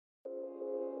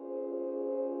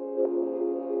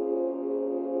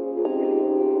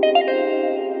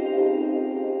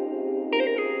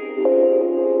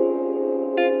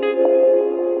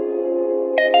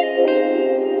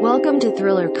Welcome to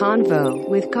Thriller Convo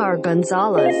with Car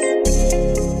Gonzalez.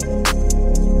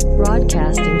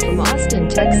 Broadcasting from Austin,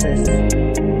 Texas.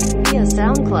 Via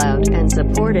SoundCloud and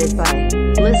supported by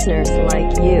listeners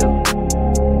like you.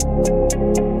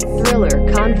 Thriller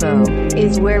Convo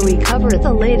is where we cover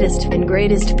the latest and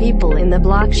greatest people in the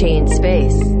blockchain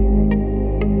space.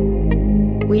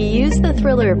 We use the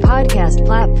Thriller podcast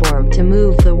platform to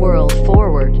move the world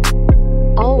forward.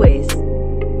 Always.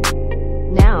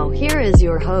 Now, here is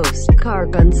your host, Car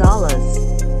Gonzalez.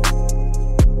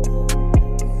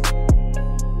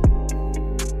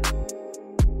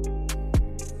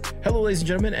 Hello, ladies and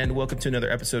gentlemen, and welcome to another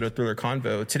episode of Thriller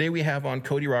Convo. Today we have on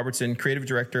Cody Robertson, Creative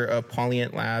Director of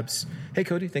Polyient Labs. Hey,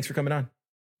 Cody, thanks for coming on.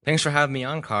 Thanks for having me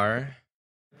on, Car.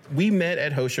 We met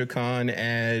at HoshoCon,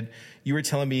 and you were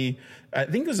telling me, I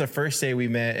think it was the first day we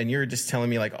met, and you were just telling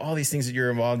me like all these things that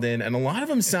you're involved in, and a lot of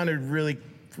them sounded really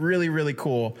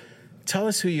cool. Tell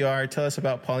us who you are. Tell us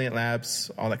about Polyient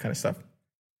Labs, all that kind of stuff.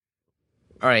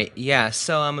 All right, yeah,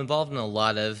 so I'm involved in a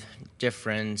lot of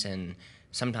different and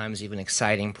sometimes even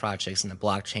exciting projects in the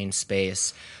blockchain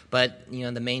space. But,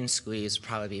 the main squeeze would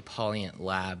probably be Polyient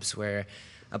Labs. We're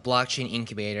a blockchain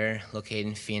incubator located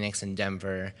in Phoenix and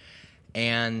Denver.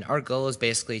 And our goal is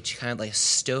basically to kind of like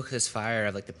stoke this fire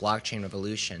of like the blockchain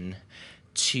revolution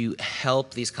to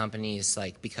help these companies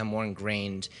like become more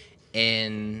ingrained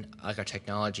in like our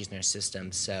technologies and our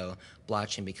systems, so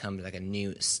blockchain becomes like a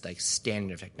new like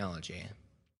standard of technology.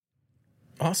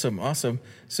 Awesome.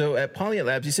 So at Polyient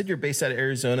Labs, you said you're based out of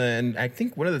Arizona, and I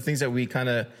think one of the things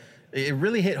that it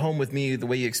really hit home with me the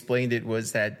way you explained it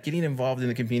was that getting involved in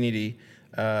the community.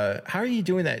 How are you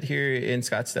doing that here in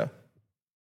Scottsdale?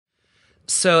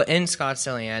 So in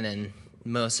Scottsdale and in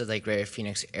most of the greater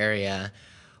Phoenix area,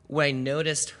 what I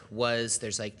noticed was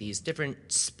there's like these different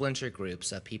splinter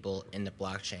groups of people in the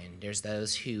blockchain. There's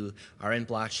those who are in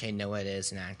blockchain, know what it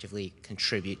is, and actively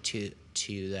contribute to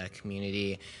the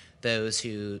community. Those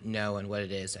who know and what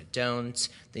it is that don't.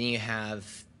 Then you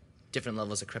have different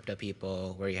levels of crypto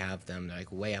people where you have them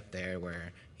like way up there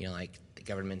where, like the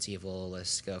government's evil,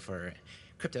 let's go for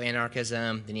crypto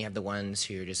anarchism. Then you have the ones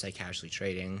who are just like casually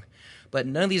trading. But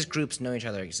none of these groups know each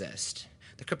other exist.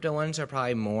 The crypto ones are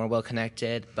probably more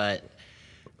well-connected, but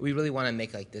we really want to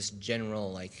make like this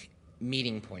general like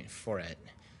meeting point for it.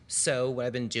 So what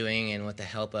I've been doing, and with the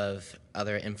help of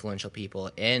other influential people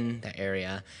in the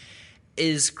area,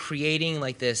 is creating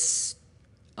like this,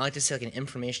 I like to say like an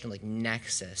informational like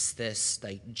nexus, this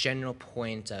like general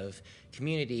point of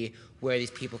community where these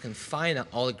people can find out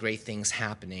all the great things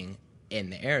happening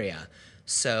in the area.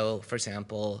 So, for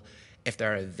example, if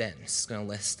there are events, it's going to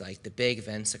list like the big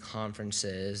events, the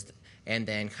conferences, and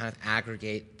then kind of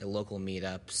aggregate the local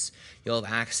meetups. You'll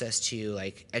have access to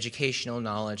like educational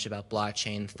knowledge about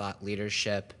blockchain, thought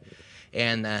leadership,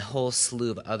 and a whole slew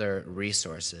of other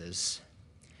resources.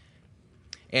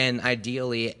 And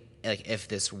ideally, like if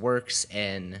this works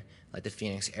in like the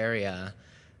Phoenix area,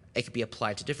 it could be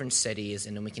applied to different cities,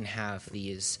 and then we can have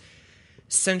these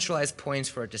centralized points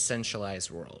for a decentralized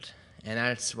world. And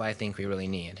that's what I think we really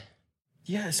need.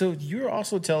 Yeah, so you're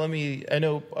also telling me, I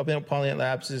know about Polyient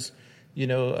Labs is,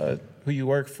 who you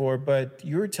work for, but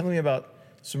you were telling me about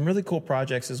some really cool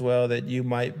projects as well that you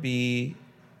might be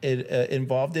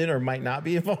involved in or might not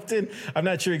be involved in. I'm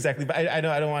not sure exactly, but I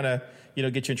know I don't want to,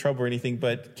 get you in trouble or anything,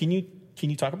 but can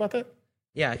you talk about that?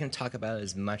 Yeah, I can talk about it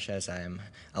as much as I'm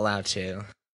allowed to.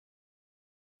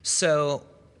 So,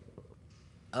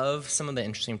 of some of the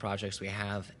interesting projects we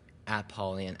have at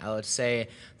Polyient, I would say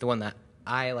the one that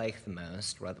I like the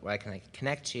most, what I can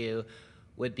connect to,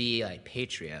 would be like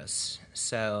Patrios.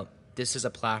 So this is a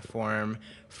platform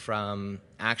from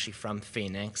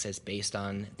Phoenix. It's based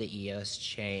on the EOS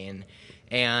chain,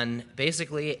 and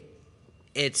basically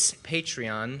it's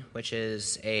Patreon, which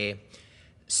is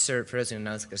for those who don't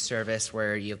know, it's like a service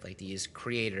where you have like these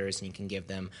creators and you can give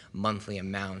them monthly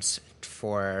amounts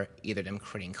for either them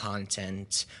creating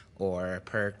content or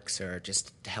perks or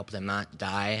just to help them not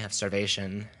die of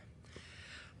starvation.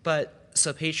 But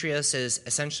so Patrios is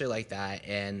essentially like that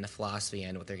in the philosophy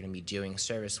and what they're going to be doing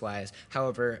service-wise.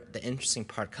 However, the interesting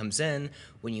part comes in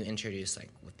when you introduce like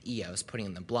with EOS, putting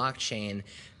in the blockchain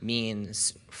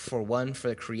means for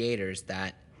the creators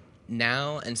that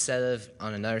now instead of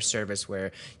on another service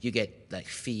where you get like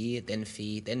fee, then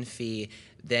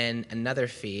another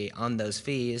fee on those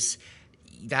fees,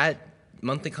 that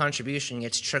monthly contribution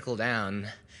gets trickled down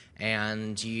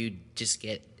and you just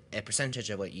get a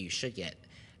percentage of what you should get.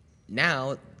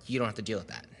 Now, you don't have to deal with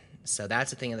that. So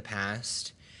that's a thing of the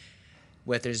past,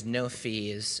 where there's no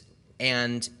fees.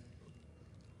 And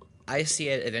I see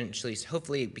it eventually,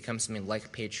 hopefully, become something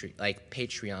like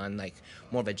Patreon, like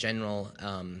more of a general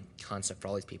concept for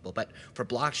all these people. But for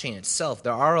blockchain itself,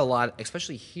 there are a lot,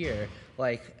 especially here.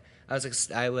 Like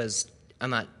I'm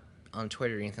not on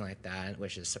Twitter or anything like that,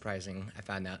 which is surprising. I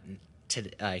found out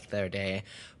the other day.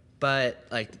 But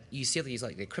like you see these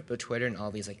like the crypto Twitter and all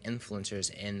these like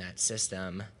influencers in that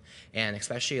system, and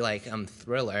especially like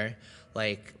Thriller,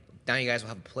 like now you guys will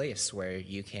have a place where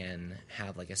you can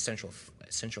have like a central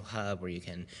hub where you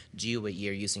can do what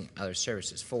you're using other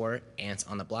services for, and it's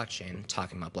on the blockchain,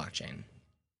 talking about blockchain.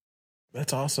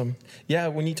 That's awesome. Yeah,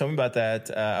 when you told me about that,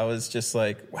 I was just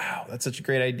like, wow, that's such a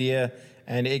great idea,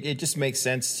 and it just makes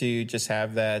sense to just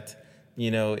have that.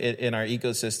 In our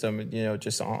ecosystem,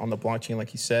 just on the blockchain,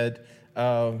 like you said.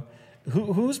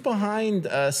 Who's behind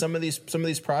some of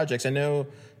these projects? I know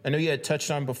you had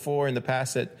touched on before in the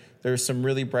past that there's some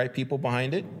really bright people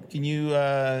behind it. Can you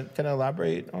kind of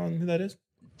elaborate on who that is?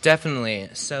 Definitely.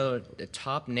 So the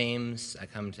top names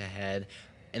that come to head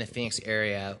in the Phoenix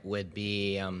area would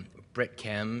be Britt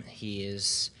Kim. He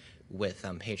is with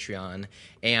Patreon,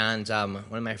 and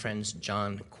one of my friends,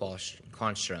 John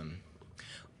Quanstrom.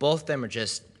 Both of them are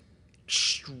just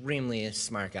extremely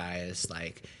smart guys.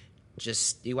 Like,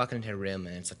 just you walk into a room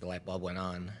and it's like the light bulb went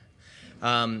on.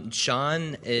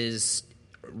 Sean is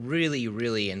really,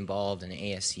 really involved in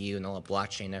ASU and all the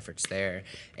blockchain efforts there.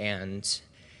 And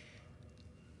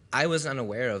I was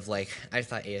unaware of, like, I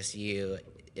thought ASU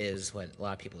is what a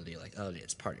lot of people do. Like, oh,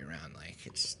 it's party around. Like,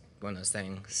 it's one of those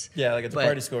things. Yeah, like it's a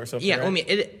party school or something. Yeah, right? I mean,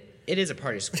 it is a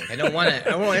party school. I don't want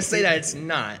to say that it's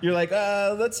not. You're like,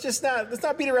 let's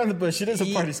not beat around the bush. It is a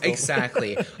party school.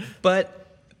 Exactly.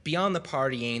 But beyond the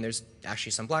partying, there's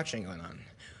actually some blockchain going on,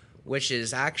 which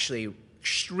is actually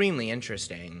extremely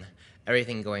interesting.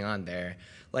 Everything going on there,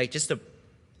 like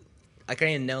I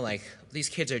didn't know like these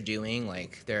kids are doing.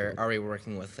 Like they're already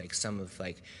working with like some of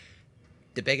like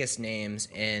the biggest names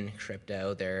in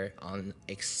crypto. They're on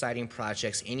exciting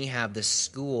projects, and you have this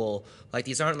school. Like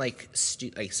these aren't like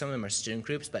some of them are student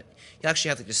groups, but you actually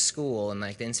have like the school and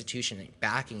like the institution like,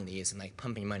 backing these and like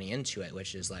pumping money into it,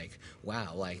 which is like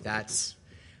wow. Like that's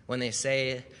when they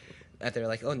say that they're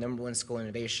like, oh, #1 school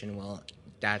innovation. Well,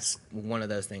 that's one of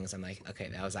those things. I'm like, okay,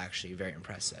 that was actually very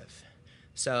impressive.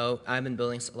 So I've been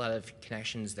building a lot of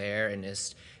connections there, and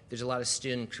there's a lot of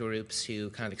student groups who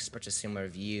kind of express a similar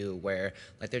view where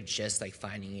like they're just like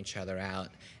finding each other out,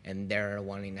 and they're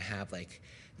wanting to have like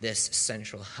this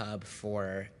central hub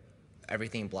for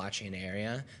everything blockchain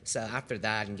area. So after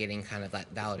that and getting kind of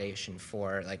that validation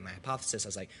for like my hypothesis, I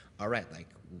was like, all right, like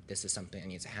this is something that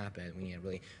needs to happen. We need to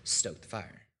really stoke the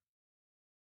fire.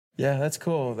 Yeah, that's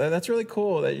cool. That's really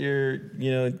cool that you're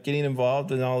getting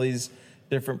involved in all these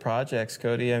different projects,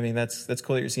 Cody. I mean, that's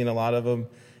cool that you're seeing a lot of them.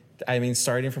 I mean,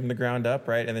 starting from the ground up,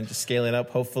 right, and then just scaling up.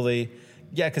 Hopefully,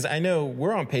 yeah, because I know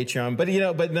we're on Patreon,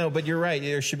 but you're right.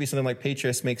 There should be something like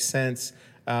Patreon makes sense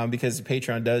because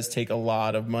Patreon does take a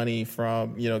lot of money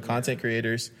from content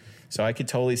creators. So I could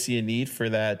totally see a need for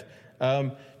that.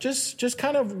 Just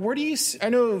kind of where do you?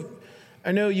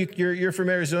 I know you're from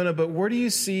Arizona, but where do you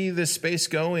see this space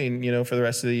going? For the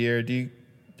rest of the year,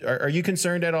 are you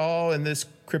concerned at all in this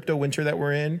crypto winter that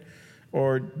we're in?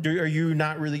 Or are you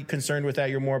not really concerned with that?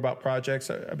 You're more about projects?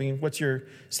 I mean, what's your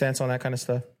stance on that kind of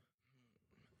stuff?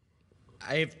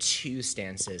 I have two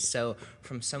stances. So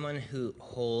from someone who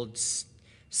holds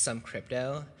some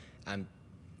crypto, I'm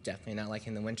definitely not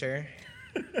liking the winter.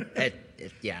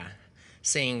 Yeah.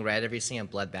 Seeing red every single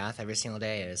bloodbath every single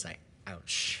day is like,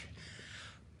 ouch.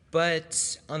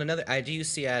 But on another, I do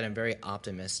see it at a very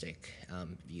optimistic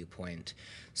viewpoint.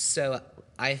 So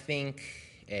I think,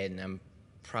 and I'm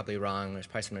probably wrong, there's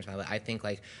probably something about it, I think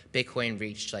like Bitcoin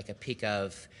reached like a peak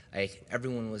of like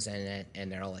everyone was in it and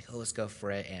they're all like, oh, let's go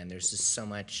for it. And there's just so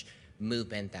much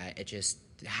movement that it just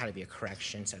had to be a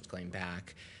correction, so it's going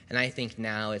back. And I think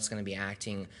now it's going to be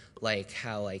acting like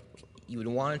how like you would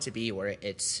want it to be, where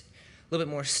it's a little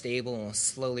bit more stable and will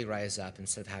slowly rise up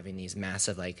instead of having these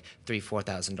massive like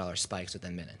 $3,000-$4,000 spikes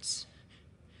within minutes.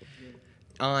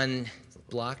 On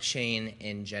blockchain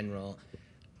in general,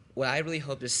 what I really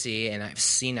hope to see, and I've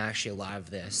seen actually a lot of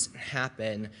this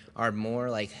happen, are more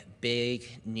like big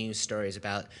news stories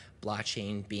about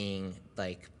blockchain being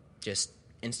like just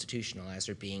institutionalized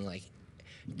or being like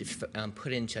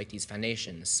put into like these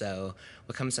foundations. So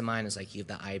what comes to mind is like you have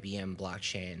the IBM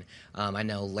blockchain. I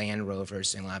know Land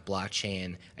Rover's doing a lot of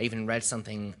blockchain. I even read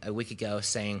something a week ago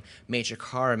saying major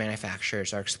car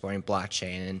manufacturers are exploring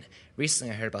blockchain. And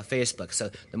recently I heard about Facebook. So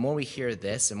the more we hear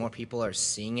this, the more people are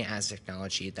seeing it as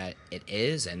technology that it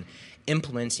is and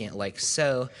implementing it like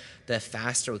so, the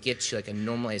faster we'll get to like a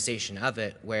normalization of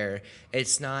it where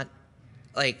it's not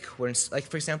like for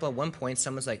example, at one point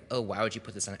someone's like, "Oh, why would you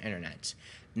put this on the internet?"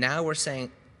 Now we're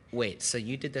saying, "Wait, so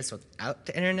you did this without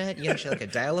the internet? You actually like a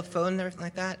dial-up phone and everything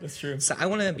like that?" That's true. So I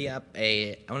want to be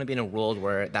in a world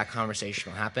where that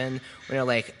conversation will happen. Where you're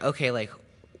like, okay, like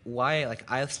why? Like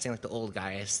I understand like the old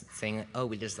guys saying, "Oh,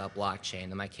 we just love blockchain,"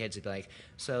 and my kids would be like,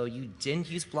 "So you didn't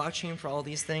use blockchain for all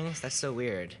these things? That's so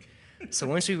weird." So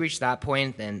once we reach that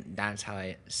point, then that's how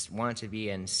I want it to be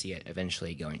and see it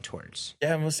eventually going towards.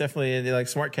 Yeah, most definitely. And like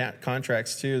smart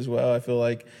contracts too, as well. I feel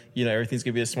like, everything's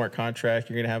going to be a smart contract.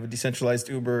 You're going to have a decentralized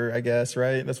Uber, I guess,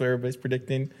 right? That's what everybody's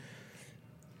predicting.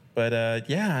 But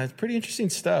yeah, it's pretty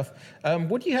interesting stuff.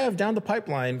 What do you have down the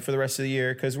pipeline for the rest of the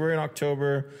year? Because we're in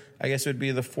October. I guess it would be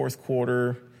the fourth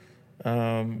quarter.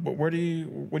 But what do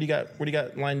you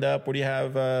got lined up? What do you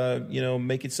have,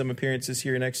 making some appearances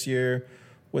here next year?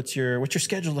 What's your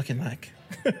schedule looking like?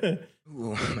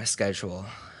 Ooh, my schedule.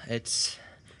 It's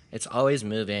always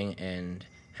moving, and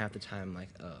half the time, like,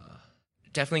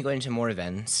 definitely going to more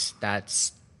events.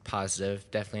 That's positive.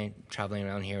 Definitely traveling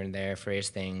around here and there for various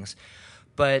things.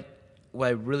 But what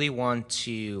I really want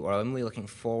to, or I'm really looking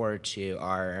forward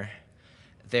to,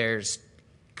 there's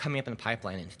coming up in the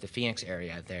pipeline into the Phoenix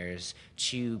area. There's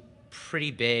two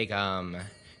pretty big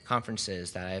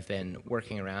conferences that I've been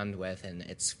working around with, and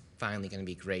it's finally going to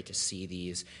be great to see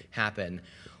these happen.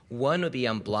 One would be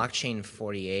on Blockchain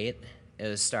 48. It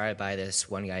was started by this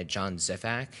one guy, John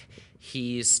Zifak.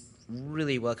 He's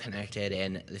really well connected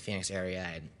in the Phoenix area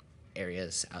and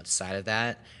areas outside of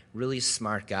that. Really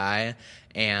smart guy.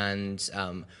 And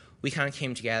we kind of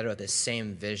came together with the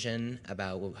same vision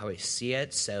about how we see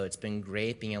it. So it's been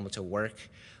great being able to work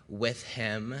with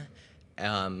him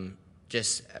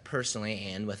just personally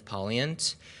and with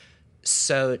Polyient.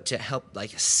 So to help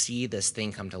see this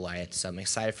thing come to light, so I'm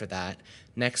excited for that.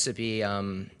 Next would be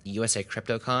USA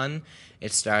CryptoCon.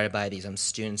 It's started by these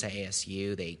students at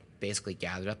ASU. They basically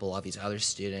gathered up a lot of these other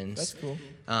students. That's cool.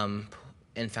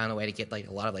 And found a way to get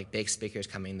a lot of big speakers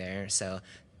coming there. So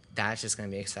that's just going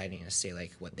to be exciting to see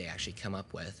what they actually come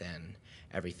up with and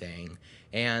everything.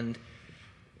 And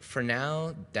for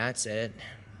now, that's it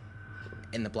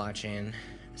in the blockchain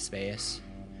space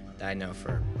that I know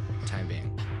for the time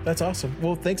being. That's awesome.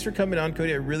 Well, thanks for coming on,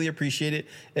 Cody. I really appreciate it.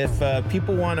 If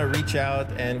people want to reach out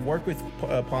and work with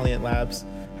Polyient Labs,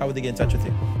 how would they get in touch with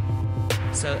you?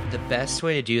 So the best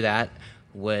way to do that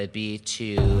would be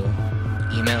to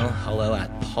email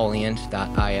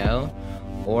hello@polyient.io,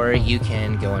 or you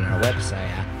can go on our website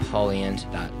at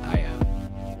polyient.io.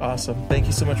 Awesome. Thank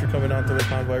you so much for coming on to the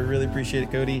Convo. I really appreciate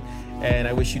it, Cody, and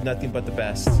I wish you nothing but the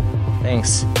best.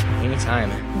 Thanks.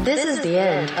 Anytime. This is the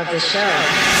end of the show.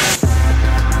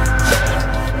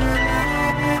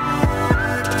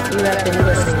 You have been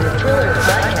listening to Thriller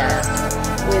Podcast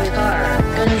with Car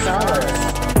Gonzalez.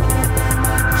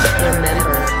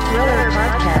 Remember, Thriller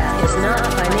Podcast is not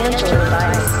financial advice.